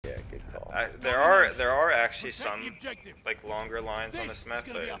There are actually some like longer lines on this map,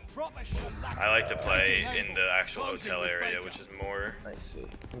 but I like to play in the actual hotel area, which is more. I see.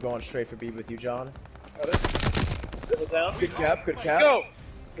 I'm going straight for B with you, John. Got it. Down. Good cap, good cap. Let's go.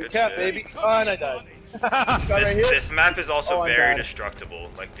 Good cap, shit. baby. Oh, and I died. Right here. This map is also I'm very bad. destructible.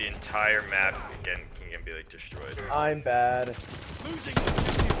 Like the entire map can be like destroyed. I'm bad.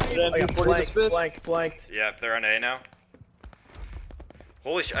 Then I got 40 to spit. flanked. Yeah, they're on A now.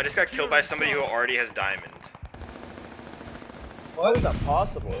 Holy shit! I just got killed by somebody who already has diamond. How is that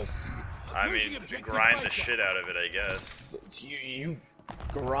possible? I mean, grind the shit out of it, I guess. You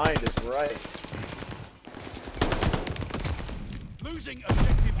grind is right. Losing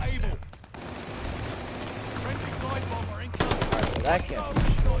objective able. Friendly glide bomber incoming. Alright, well that can't be.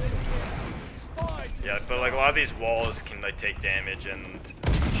 Yeah, but like a lot of these walls can like take damage and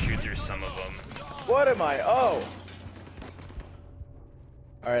shoot through some of them. What am I? Oh!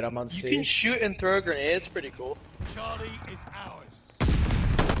 Alright, I'm on You C. can shoot and throw a grenade. It's pretty cool. Charlie is ours.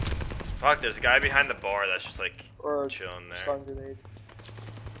 Fuck, there's a guy behind the bar that's just like Or chilling there. stun grenade.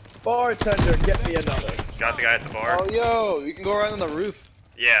 Bartender, get me another. Got the guy at the bar. Oh, yo, you can go around on the roof.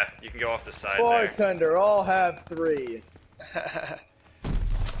 Yeah, you can go off the side there. Bartender, I'll have 3.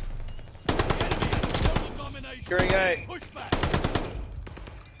 Securing A. Pushback.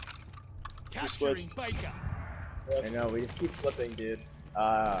 Capturing switched. Baker. I know, we just keep flipping, dude.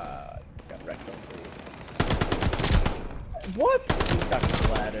 Got wrecked on B. What? He's got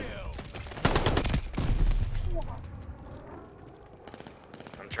flatted.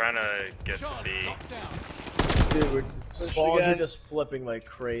 I'm trying to get to Charlie, B. knocked down. Dude, we're spawns are again. just flipping like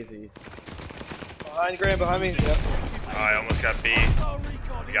crazy. Behind Graham, behind me. Yep. Oh, I almost got B. Hostile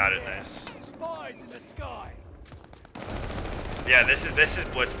recon in Got the it, air. nice. Spies in the sky. Yeah, this is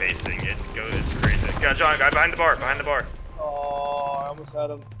blitz basing. It's crazy. Got John, guy behind the bar, Oh, I almost had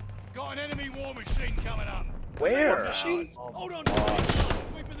him. Got an enemy war machine coming up. Where? Machine? Hold on. gosh.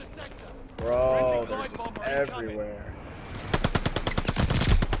 Sweeping the sector. Bro, Friendly they're glide just bomber incoming. everywhere.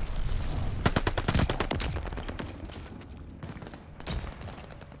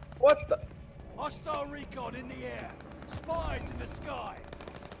 What the? Hostile recon in the air. Spies in the sky.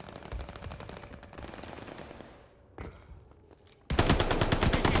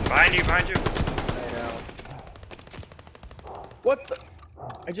 Behind you. I know. What the?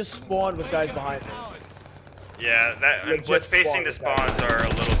 I just spawned with guys behind me. Ours. Yeah, that and Legit blitz basing the spawn spawns are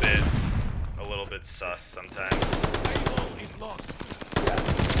a little bit sus sometimes. Able is lost. Yeah,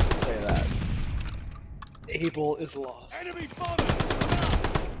 say that. Able is lost. Enemy bombers.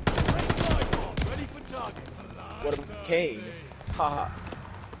 Red glide bomb ready for target. What a Kane. Haha.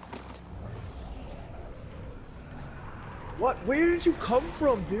 What? Where did you come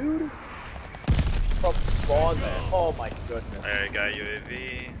from, dude? From spawn there. Oh my goodness. Alright, got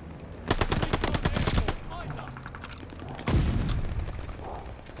UAV.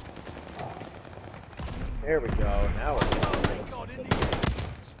 There we go. Now we're going.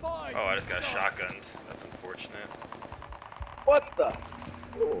 Oh, I just got shotgunned. That's unfortunate. What the?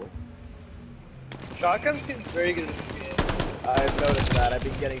 Ooh. Shotgun seems very good in this game. I've noticed that. I've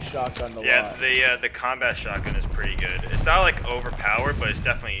been getting shotgunned a Yeah, lot. the combat shotgun is pretty good. It's not like overpowered, but it's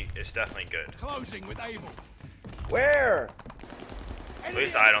definitely good. Closing with Able. Where? At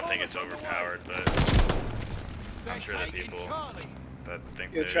least I don't think it's overpowered, but I'm sure that people that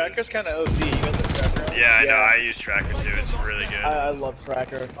think Your that it tracker's is. kind of OP. You got the tracker. Yeah, I know. Yeah. I use tracker too. It's really good. I love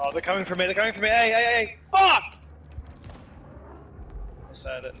tracker. Oh, they're coming for me. They're coming for me. Hey. Fuck! Almost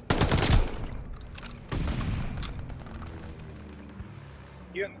had it.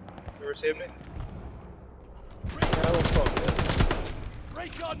 You ever saved me?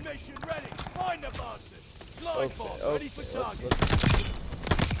 Recon mission ready. Find the bastard. Glide bomb ready for target.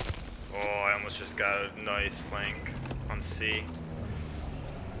 Oh, I almost just got a nice flank on C.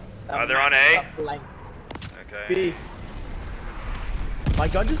 They're on A. Okay. B. My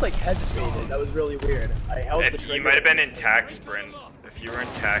gun just like hesitated. That was really weird. I held the If trigger. you might have been in tac sprint. If you were in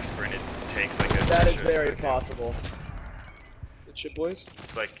tac sprint, it takes like a. That is extra very second. possible. Good shit, boys.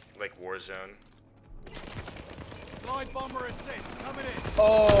 It's like Warzone. Glide bomber assist coming in.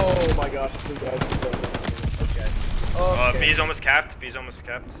 Oh my gosh, two guys. Okay. Okay. B's almost capped.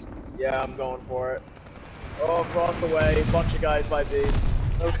 Yeah, I'm going for it. Oh, across the way. Bunch of guys by B.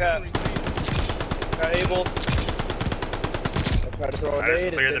 No cap. Got Able. I tried to throw a I nade. just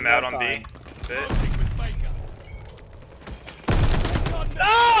and cleared them didn't out have on B. time. Bit. Closing with Baker.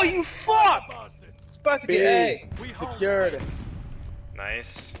 Oh, you fuck! Bastards. It's about to B. get A. We hold Secured.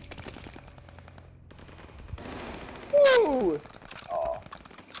 Nice. Woo! Oh.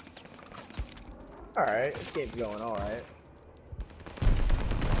 Alright, this game's going alright.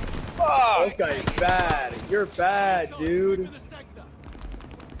 This guy is bad. You're bad, dude.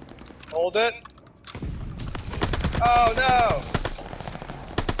 Hold it. Oh no!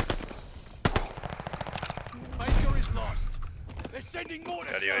 Baker is lost. They're sending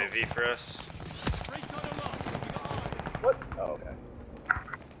mortar Got shells. UAV for us. Recon aloft. We got eyes. What? Oh, okay.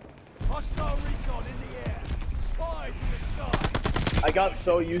 Hostile recon in the air. Spies in the sky. I got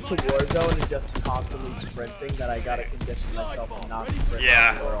so used to Warzone and just constantly sprinting that I gotta condition myself to not sprint.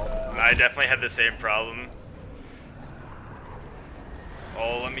 Yeah, around the world. I definitely had the same problem.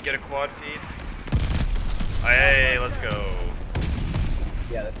 Oh, let me get a quad feed. Hey, let's go.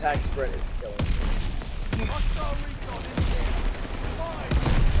 Yeah, the tag sprint is killing me. Hostile recon in the air. Spies in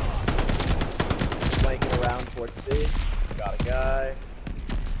the sky. Flanking around towards C. Got a guy.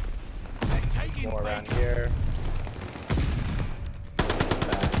 They're taking More around Baker. here.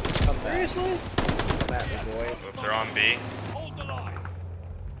 Come back. Seriously? Come at me, boy. Oops, they're on B. Hold the line.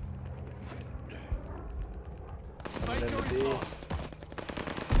 Coming in Baker the is B. lost.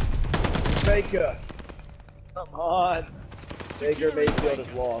 Baker. Come on. Baker Mayfield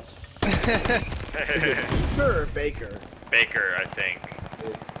is lost. Baker or Baker? Baker, I think.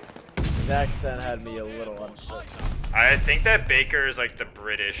 His accent had me a little uncertain. I think that Baker is like the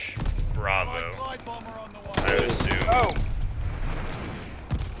British Bravo. Glide bomber on the I way. would assume. Oh!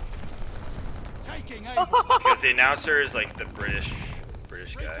 Taking A. Because the announcer is like the British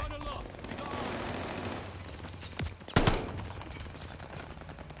guy. Recon aloft. We got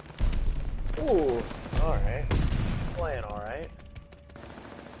eyes. Ooh, alright. Playing alright.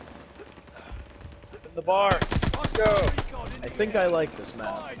 In the bar. Let's go. I think I like this map.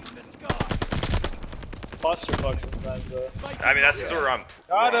 Spies in the sky. Clusterfuck sometimes though. I mean, that's because we're on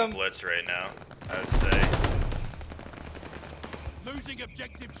Got him. Blitz right now, I would say. Losing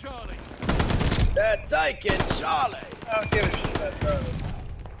objective Charlie. They're taking Charlie! I don't give a shit about Charlie.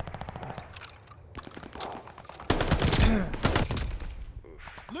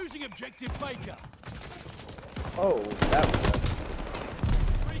 Losing objective Baker. Oh, that was good.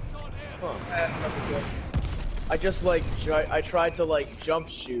 Recon air. Huh. Probably good. I just like, I tried to like jump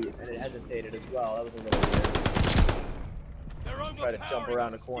shoot and it hesitated as well. That was a little weird. They're Try to jump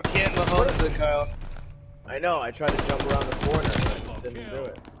around the corner. Can't Mahomes it, Kyle. I know, I tried to jump around the corner and I just didn't do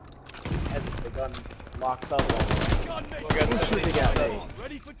it. As if the gun locked up almost. Gun got Who's something shooting at me?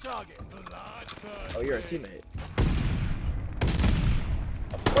 ready for target. Blood Oh, you're a teammate.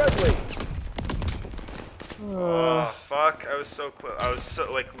 Friendly! Oh, fuck. I was so close. I was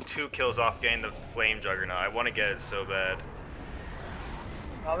so, like, 2 kills off getting the Flame Juggernaut. I want to get it so bad.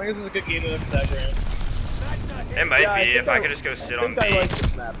 I think this is a good game to look at that round. It might Yeah, be think if I could just go sit on I B. like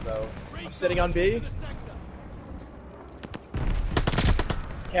this map though. I'm sitting on B.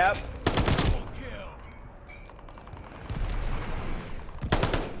 Cap.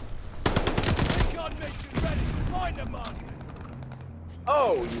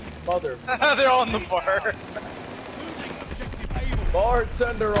 Oh, you mother. They're all in the bar.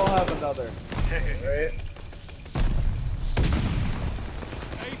 Bartender, I'll have another. Right?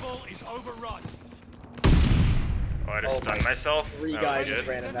 Able is overrun. Oh, I just Oh stunned myself. 3 That guys was just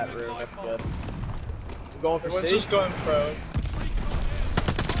good. ran in that room. That's good. I'm going for Everyone's C. just going pro.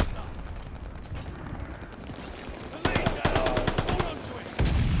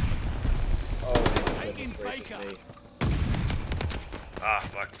 Oh, goodness gracious me. Ah,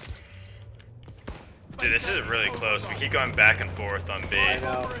 fuck. Dude, this is really close. We keep going back and forth on B. I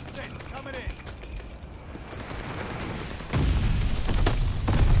know.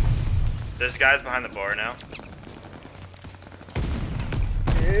 There's guys behind the bar now.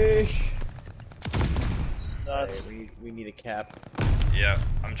 Ish. It's nuts. Hey, we need a cap. Yeah,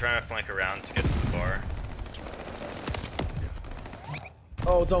 I'm trying to flank around to get to the bar.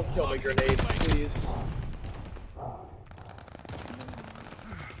 Oh, don't kill me, grenade, please.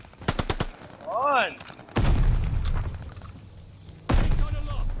 On! I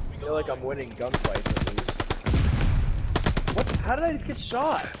feel like I'm winning gunfights at least. What? How did I just get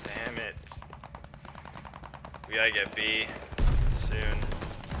shot? Damn it. We gotta get B soon.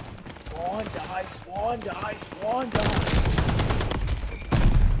 Swan die, swan die, swan die.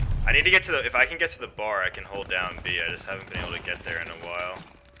 I need to get to the, if I can get to the bar, I can hold down B. I just haven't been able to get there in a while.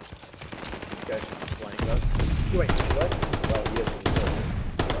 This guy should flank us. Wait, what? Well, he is.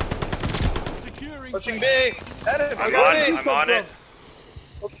 Pushing B! At it! I'm on it.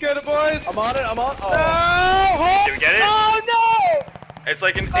 Let's get it, boys! I'm on it, I'm on. Oh. No! Did we get it? Oh no! It's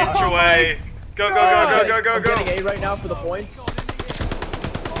like an inch away. Go, go, go, go, go, go, I'm go. getting A right now for the points.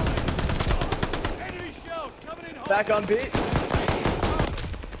 Back on B.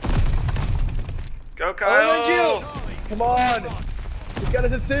 Go, Kyle. Come on. Guy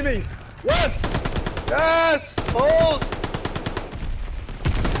doesn't see me. Yes! Yes! Hold!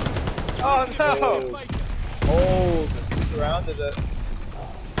 Oh no! Hold. Surrounded it.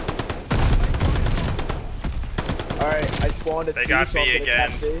 Alright, I spawned at They C, got so I'm B gonna again.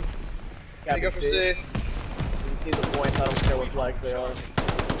 cap C. Can you go Cap for C. C? You see the points, I don't care what flags they are.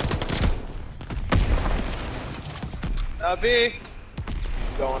 B.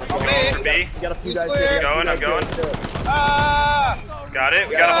 I'm Oh, going. B. For B. We got a few He's guys clear. here. we got Going, a I'm few guys going. here. Ah! Got it.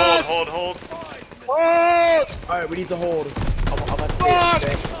 We Yes! gotta hold. Hold! Alright, we need to hold. I'm at C.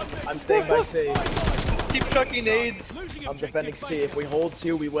 Fuck! I'm staying by C. Just keep chucking nades. I'm defending C. If we hold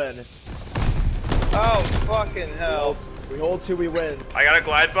C, we win. Oh, fucking hell. We hold C, we win. I got a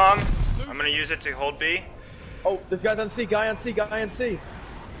glide bomb. I'm gonna use it to hold B. Oh, this guy's on C. Guy on C. Guy on C.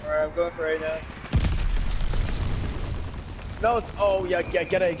 Alright, I'm going for A now. No, it's. Oh, yeah.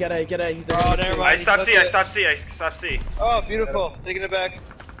 Get A. They're Oh, gonna never C. mind. I stopped C. Oh, beautiful. Taking it back.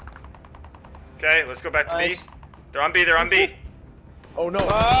 Okay, let's go back to Nice. B. They're on B. Oh, no.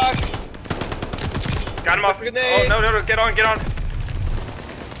 Fuck! Got him off. Oh, Grenade. no, get on.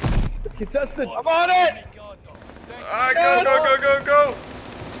 It's contested. I'm on it! Go.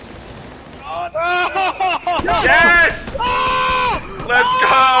 Oh, no! Yes! Oh! Let's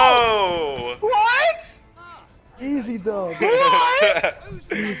go! What? Easy dub. What?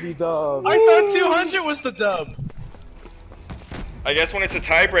 Easy dub. I thought 200 was the dub. I guess when it's a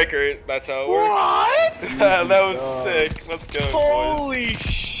tiebreaker, that's how it works. What? That was sick. Let's go, boys. Holy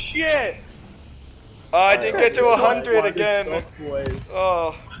shit! Oh, I didn't get to 100 again. Stuff, boys.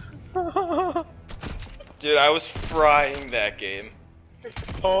 Oh. Dude, I was frying that game.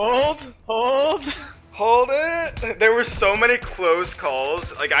 Hold. Hold it! There were so many close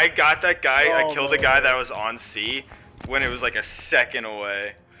calls. Like, I got that guy, I killed the guy that was on C when it was like a second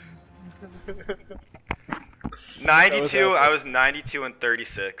away. 92, I was 92 and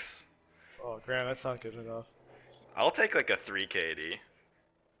 36. Oh, Grant, that's not good enough. I'll take like a 3 KD.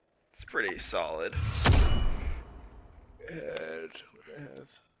 It's pretty solid. What do I have?